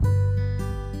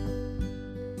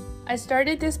I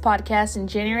started this podcast in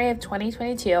January of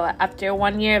 2022 after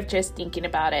 1 year of just thinking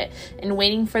about it and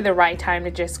waiting for the right time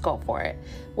to just go for it.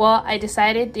 Well, I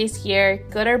decided this year,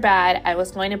 good or bad, I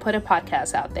was going to put a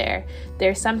podcast out there.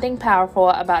 There's something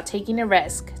powerful about taking a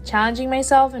risk, challenging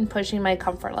myself, and pushing my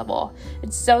comfort level.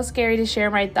 It's so scary to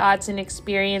share my thoughts and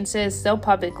experiences so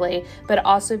publicly, but it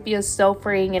also feels so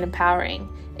freeing and empowering.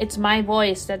 It's my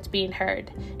voice that's being heard.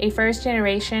 A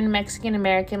first-generation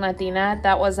Mexican-American Latina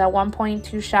that was at one point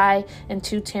too shy and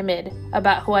too timid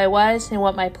about who I was and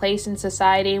what my place in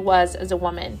society was as a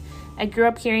woman. I grew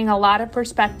up hearing a lot of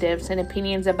perspectives and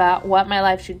opinions about what my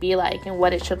life should be like and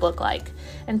what it should look like.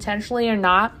 Intentionally or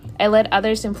not, I let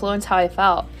others influence how I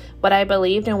felt, what I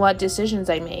believed, and what decisions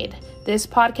I made. This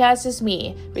podcast is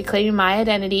me, reclaiming my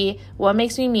identity, what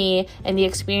makes me me, and the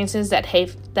experiences that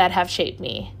have shaped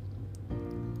me.